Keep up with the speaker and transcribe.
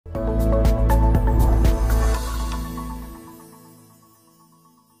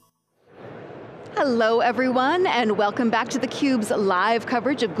Hello everyone, and welcome back to theCUBE's live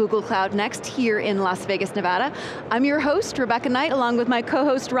coverage of Google Cloud Next here in Las Vegas, Nevada. I'm your host, Rebecca Knight, along with my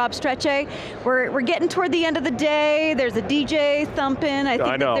co-host, Rob Strechay. We're getting toward the end of the day. There's a DJ thumping. I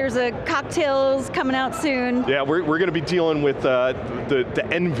think that there's a cocktails coming out soon. Yeah, we're going to be dealing with the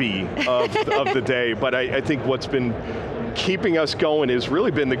envy of the day, but I think what's been keeping us going has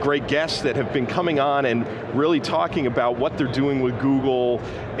really been the great guests that have been coming on and really talking about what they're doing with Google,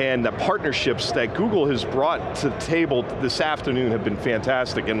 and the partnerships that Google has brought to the table this afternoon have been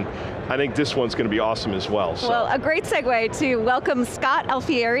fantastic, and I think this one's going to be awesome as well. So. Well, a great segue to welcome Scott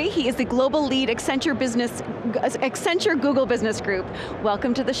Alfieri. He is the Global Lead Accenture Google Business Group.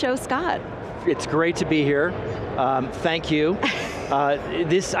 Welcome to the show, Scott. It's great to be here. Thank you.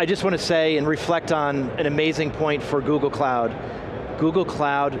 I just want to say and reflect on an amazing point for Google Cloud. Google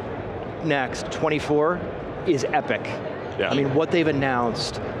Cloud Next 24 is epic. Yeah. I mean, what they've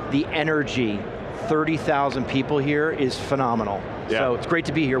announced, the energy, 30,000 people here is phenomenal. Yeah. So it's great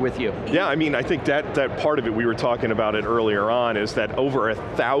to be here with you. Yeah, I mean, I think that part of it, we were talking about it earlier on, is that over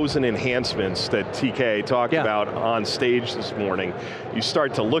 1,000 enhancements that TK talked about on stage this morning. You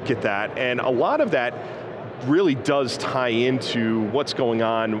start to look at that, and a lot of that really does tie into what's going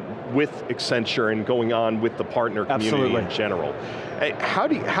on with Accenture and going on with the partner community in general. How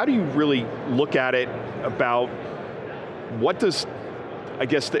do you really look at it about what does, I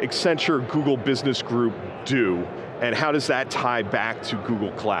guess, the Accenture Google Business Group do, and how does that tie back to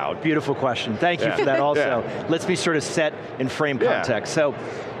Google Cloud? Beautiful question, thank you for that also. Let's be sort of set and frame context. So,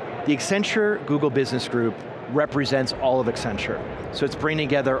 the Accenture Google Business Group represents all of Accenture. So it's bringing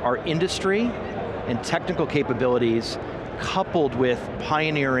together our industry and technical capabilities coupled with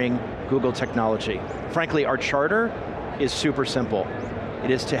pioneering Google technology. Frankly, our charter is super simple.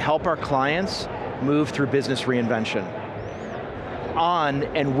 It is to help our clients move through business reinvention on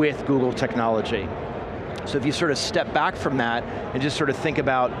and with Google technology. So if you sort of step back from that and just sort of think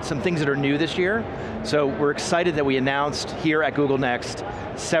about some things that are new this year, so we're excited that we announced here at Google Next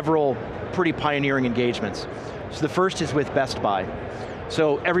several pretty pioneering engagements. So the first is with Best Buy.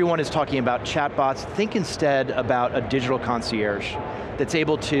 So everyone is talking about chatbots. Think instead about a digital concierge that's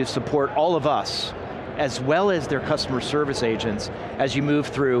able to support all of us, as well as their customer service agents, as you move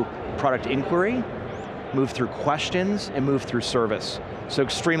through product inquiry, move through questions, and move through service. So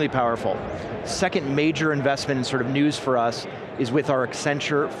extremely powerful. Second major investment in sort of news for us is with our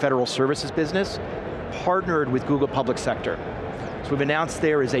Accenture Federal Services business, partnered with Google Public Sector. So we've announced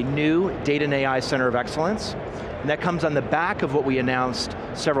there is a new Data and AI Center of Excellence, and that comes on the back of what we announced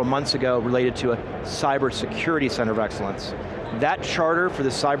several months ago related to a Cybersecurity Center of Excellence. That charter for the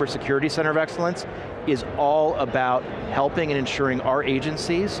Cybersecurity Center of Excellence is all about helping and ensuring our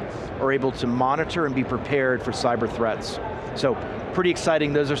agencies are able to monitor and be prepared for cyber threats. So, pretty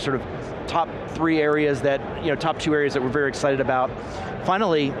exciting. Those are sort of top two areas that we're very excited about.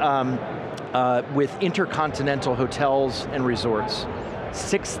 Finally, with intercontinental hotels and resorts,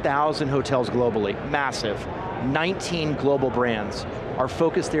 6,000 hotels globally, massive. 19 global brands. Our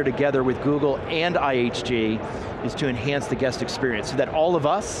focus there together with Google and IHG is to enhance the guest experience so that all of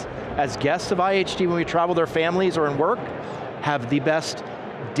us, as guests of IHG when we travel with our families or in work, have the best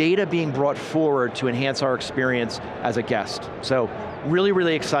data being brought forward to enhance our experience as a guest. So, really,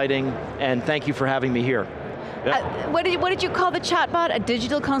 really exciting, and thank you for having me here. What did you call the chatbot? A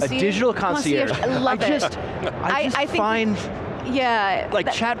digital concierge? A digital concierge. I love it. I find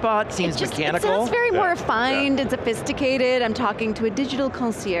chatbot seems mechanical. It sounds very more refined and sophisticated. I'm talking to a digital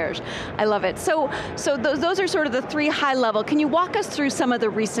concierge. I love it. So those are sort of the three high level. Can you walk us through some of the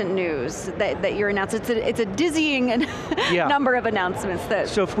recent news that you're announcing? It's a dizzying number of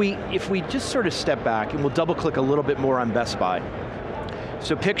announcements. So if we just sort of step back, and we'll double click a little bit more on Best Buy.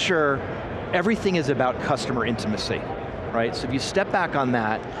 So picture, everything is about customer intimacy, right? So if you step back on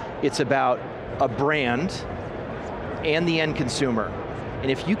that, it's about a brand and the end consumer. And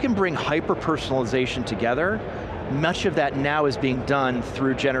if you can bring hyper-personalization together, much of that now is being done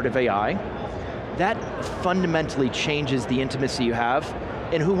through generative AI. That fundamentally changes the intimacy you have,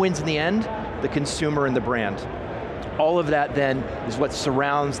 and who wins in the end? The consumer and the brand. All of that then is what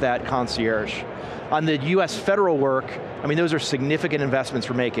surrounds that concierge. On the US federal work, I mean, those are significant investments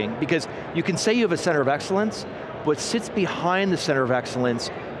we're making, because you can say you have a center of excellence, what sits behind the center of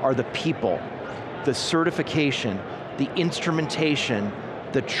excellence are the people, the certification, the instrumentation,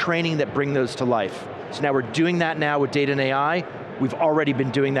 the training that bring those to life. So now we're doing that now with data and AI. We've already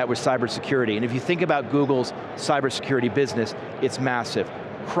been doing that with cybersecurity. And if you think about Google's cybersecurity business, it's massive.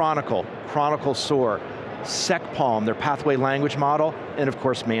 Chronicle, SOAR, SecPalm, their pathway language model, and of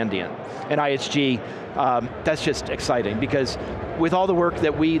course Mandiant. And IHG, that's just exciting because with all the work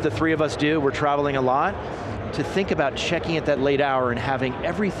that the three of us do, we're traveling a lot, to think about checking at that late hour and having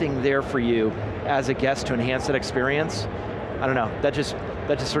everything there for you as a guest to enhance that experience, I don't know, that just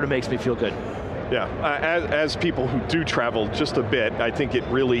sort of makes me feel good. Yeah, as people who do travel just a bit, I think it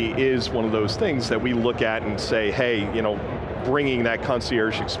really is one of those things that we look at and say, hey, bringing that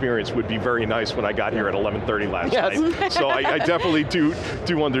concierge experience would be very nice when I got here at 11:30 last night. So I definitely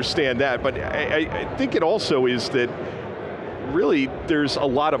do understand that, but I think it also is that really there's a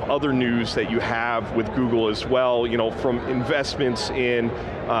lot of other news that you have with Google as well, from investments in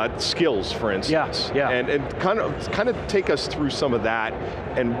skills, for instance. Yeah. And kind of take us through some of that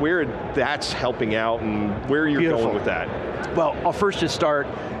and where that's helping out and where you're going with that. Well, I'll first just start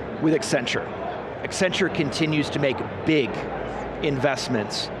with Accenture. Accenture continues to make big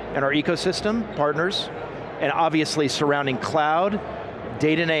investments in our ecosystem, partners, and obviously surrounding cloud,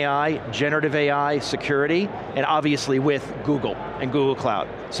 data and AI, generative AI, security, and obviously with Google and Google Cloud.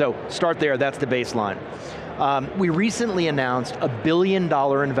 So start there, that's the baseline. We recently announced $1 billion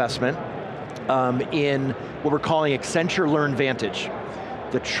investment in what we're calling Accenture LearnVantage.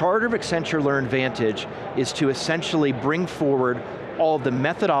 The charter of Accenture LearnVantage is to essentially bring forward all of the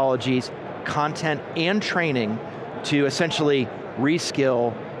methodologies, content, and training to essentially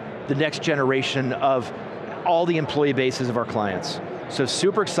reskill the next generation of all the employee bases of our clients. So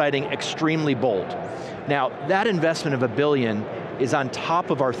super exciting, extremely bold. Now, that investment of $1 billion is on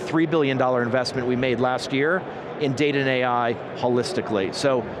top of our $3 billion investment we made last year in data and AI holistically.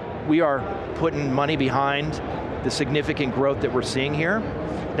 So we are putting money behind the significant growth that we're seeing here.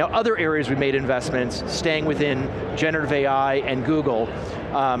 Now, other areas we made investments, staying within generative AI and Google,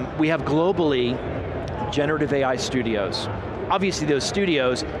 we have globally generative AI studios. Obviously those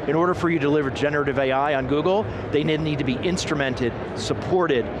studios, in order for you to deliver generative AI on Google, they need to be instrumented,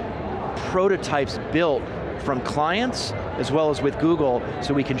 supported, prototypes built from clients, as well as with Google,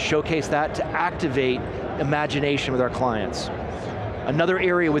 so we can showcase that to activate imagination with our clients. Another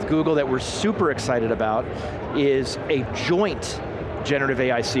area with Google that we're super excited about is a joint generative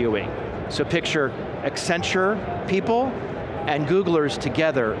AI COE. So picture Accenture people and Googlers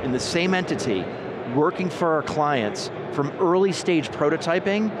together in the same entity, working for our clients from early stage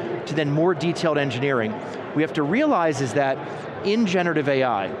prototyping to then more detailed engineering. We have to realize is that in generative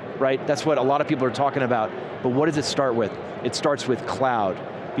AI, right, that's what a lot of people are talking about, but what does it start with? It starts with cloud.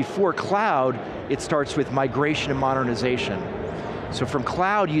 Before cloud, it starts with migration and modernization. So from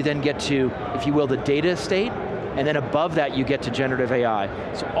cloud, you then get to, if you will, the data estate, and then above that, you get to generative AI.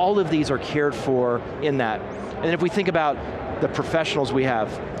 So all of these are cared for in that. And if we think about the professionals we have,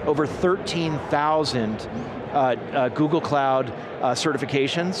 over 13,000 Google Cloud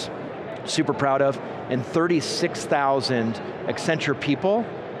certifications, super proud of, and 36,000 Accenture people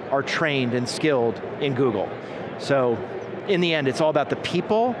are trained and skilled in Google. So in the end, it's all about the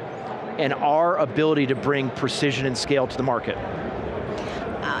people and our ability to bring precision and scale to the market.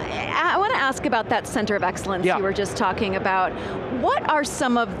 I want to ask about that center of excellence you were just talking about. What are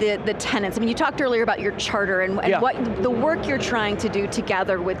some of the tenets? I mean, you talked earlier about your charter and what the work you're trying to do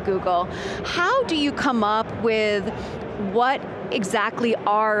together with Google. How do you come up with what exactly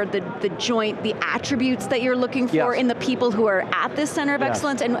are the attributes that you're looking for in the people who are at this center of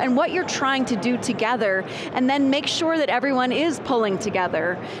excellence, and what you're trying to do together, and then make sure that everyone is pulling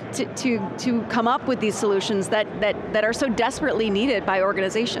together to come up with these solutions that are so desperately needed by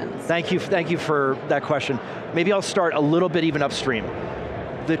organizations? Thank you for that question. Maybe I'll start a little bit even upstream.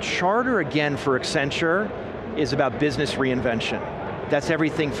 The charter, again, for Accenture is about business reinvention. That's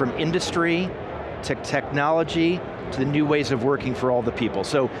everything from industry to technology to the new ways of working for all the people.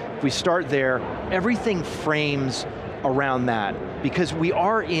 So if we start there, everything frames around that, because we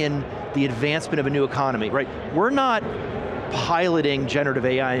are in the advancement of a new economy, right? We're not piloting generative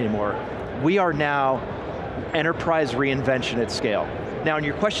AI anymore. We are now enterprise reinvention at scale. Now, in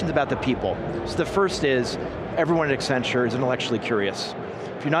your questions about the people, so the first is, everyone at Accenture is intellectually curious.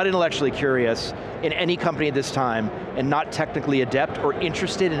 If you're not intellectually curious in any company at this time and not technically adept or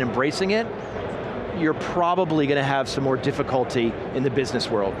interested in embracing it, you're probably going to have some more difficulty in the business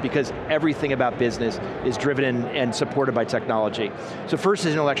world, because everything about business is driven and supported by technology. So first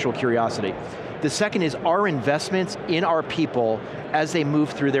is intellectual curiosity. The second is our investments in our people as they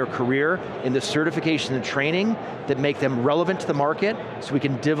move through their career in the certification and training that make them relevant to the market so we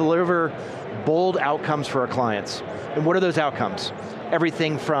can deliver bold outcomes for our clients. And what are those outcomes?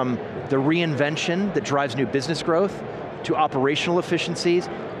 Everything from the reinvention that drives new business growth, to operational efficiencies,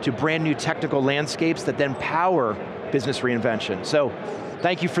 to brand new technical landscapes that then power business reinvention. So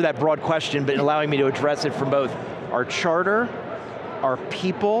thank you for that broad question, but allowing me to address it from both our charter, our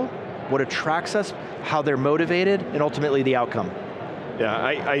people, what attracts us, how they're motivated, and ultimately the outcome. Yeah,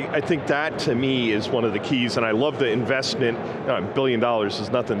 I think that to me is one of the keys, and I love the investment. $1 billion is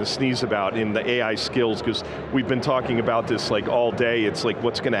nothing to sneeze about in the AI skills, because we've been talking about this like all day. It's like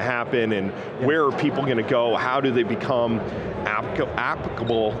what's going to happen and where are people going to go? How do they become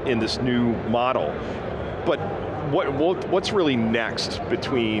applicable in this new model? But what's really next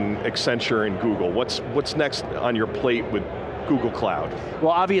between Accenture and Google? What's next on your plate with Google Cloud?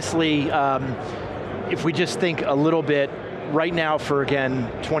 Well, obviously, if we just think a little bit, right now for,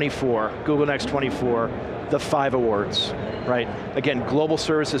 again, 24, Google Next 24, the 5 awards, right? Again, Global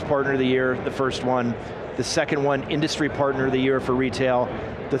Services Partner of the Year, the first one. The second one, Industry Partner of the Year for retail.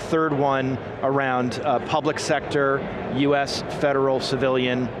 The third one around public sector, US, federal,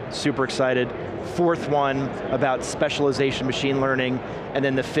 civilian, super excited. Fourth one about specialization machine learning. And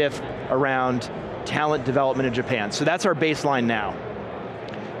then the fifth around talent development in Japan. So that's our baseline now.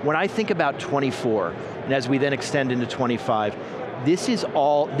 When I think about 24, and as we then extend into 25,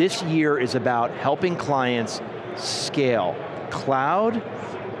 this year is about helping clients scale cloud,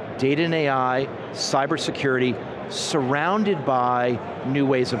 data and AI, cybersecurity, surrounded by new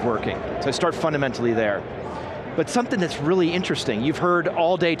ways of working. So I start fundamentally there. But something that's really interesting, you've heard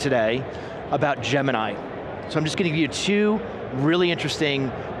all day today about Gemini. So I'm just going to give you 2 really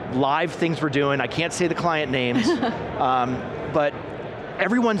interesting live things we're doing. I can't say the client names, but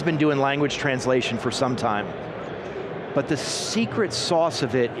everyone's been doing language translation for some time, but the secret sauce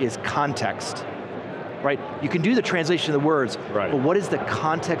of it is context, right? You can do the translation of the words, but what is the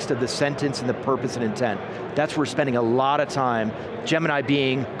context of the sentence and the purpose and intent? That's where we're spending a lot of time, Gemini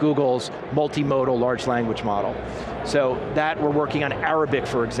being Google's multimodal large language model. So that we're working on Arabic,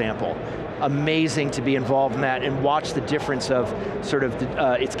 for example. Amazing to be involved in that and watch the difference of sort of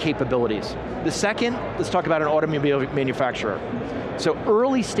its capabilities. The second, let's talk about an automobile manufacturer. So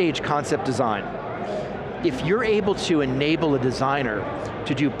early stage concept design. If you're able to enable a designer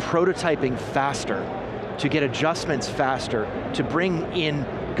to do prototyping faster, to get adjustments faster, to bring in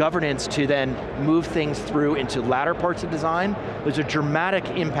governance to then move things through into latter parts of design, there's a dramatic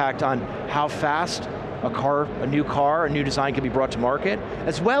impact on how fast a new design can be brought to market,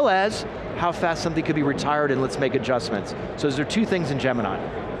 as well as how fast something could be retired and let's make adjustments. So those are 2 things in Gemini.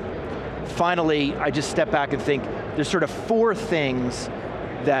 Finally, I just step back and think there's sort of 4 things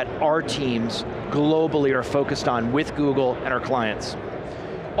that our teams globally are focused on with Google and our clients.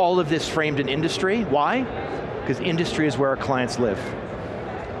 All of this framed in industry. Why? Because industry is where our clients live.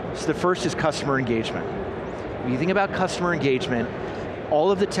 So the first is customer engagement. When you think about customer engagement,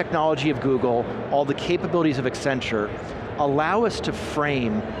 all of the technology of Google, all the capabilities of Accenture, allow us to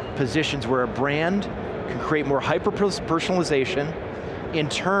frame positions where a brand can create more hyper-personalization, in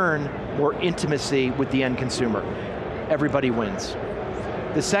turn, more intimacy with the end consumer. Everybody wins.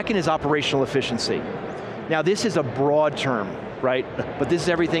 The second is operational efficiency. Now this is a broad term, right? But this is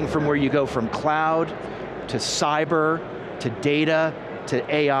everything from where you go from cloud, to cyber, to data,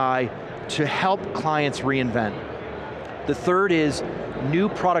 to AI, to help clients reinvent. The third is new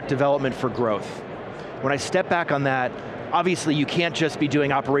product development for growth. When I step back on that, obviously you can't just be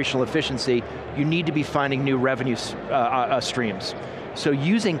doing operational efficiency, you need to be finding new revenue streams. So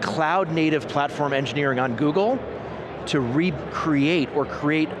using cloud native platform engineering on Google to recreate or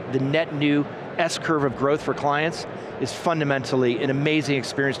create the net new S-curve of growth for clients is fundamentally an amazing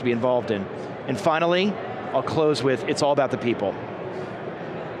experience to be involved in. And finally, I'll close with, it's all about the people.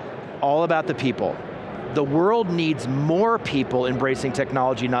 All about the people. The world needs more people embracing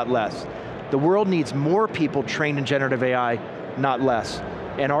technology, not less. The world needs more people trained in generative AI, not less.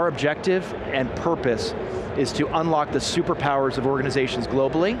 And our objective and purpose is to unlock the superpowers of organizations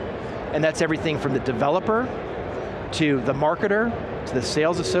globally, and that's everything from the developer, to the marketer, to the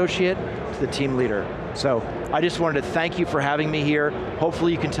sales associate, to the team leader. So I just wanted to thank you for having me here.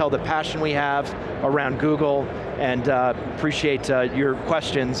 Hopefully you can tell the passion we have around Google, and appreciate your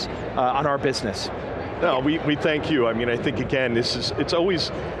questions on our business. No, we thank you. I mean, I think again, it's always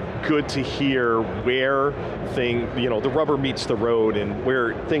good to hear where the rubber meets the road and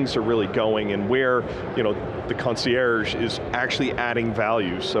where things are really going and where, the concierge is actually adding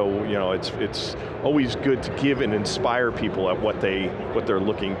value. So, it's always good to give and inspire people at what they're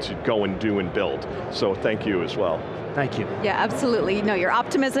looking to go and do and build. So thank you as well. Thank you. Yeah, absolutely. No, your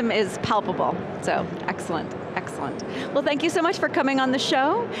optimism is palpable. So, excellent, excellent. Well, thank you so much for coming on the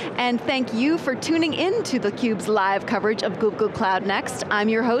show, and thank you for tuning in to theCUBE's live coverage of Google Cloud Next. I'm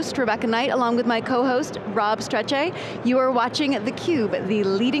your host, Rebecca Knight, along with my co-host, Rob Strechay. You are watching theCUBE, the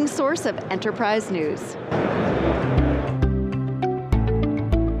leading source of enterprise news.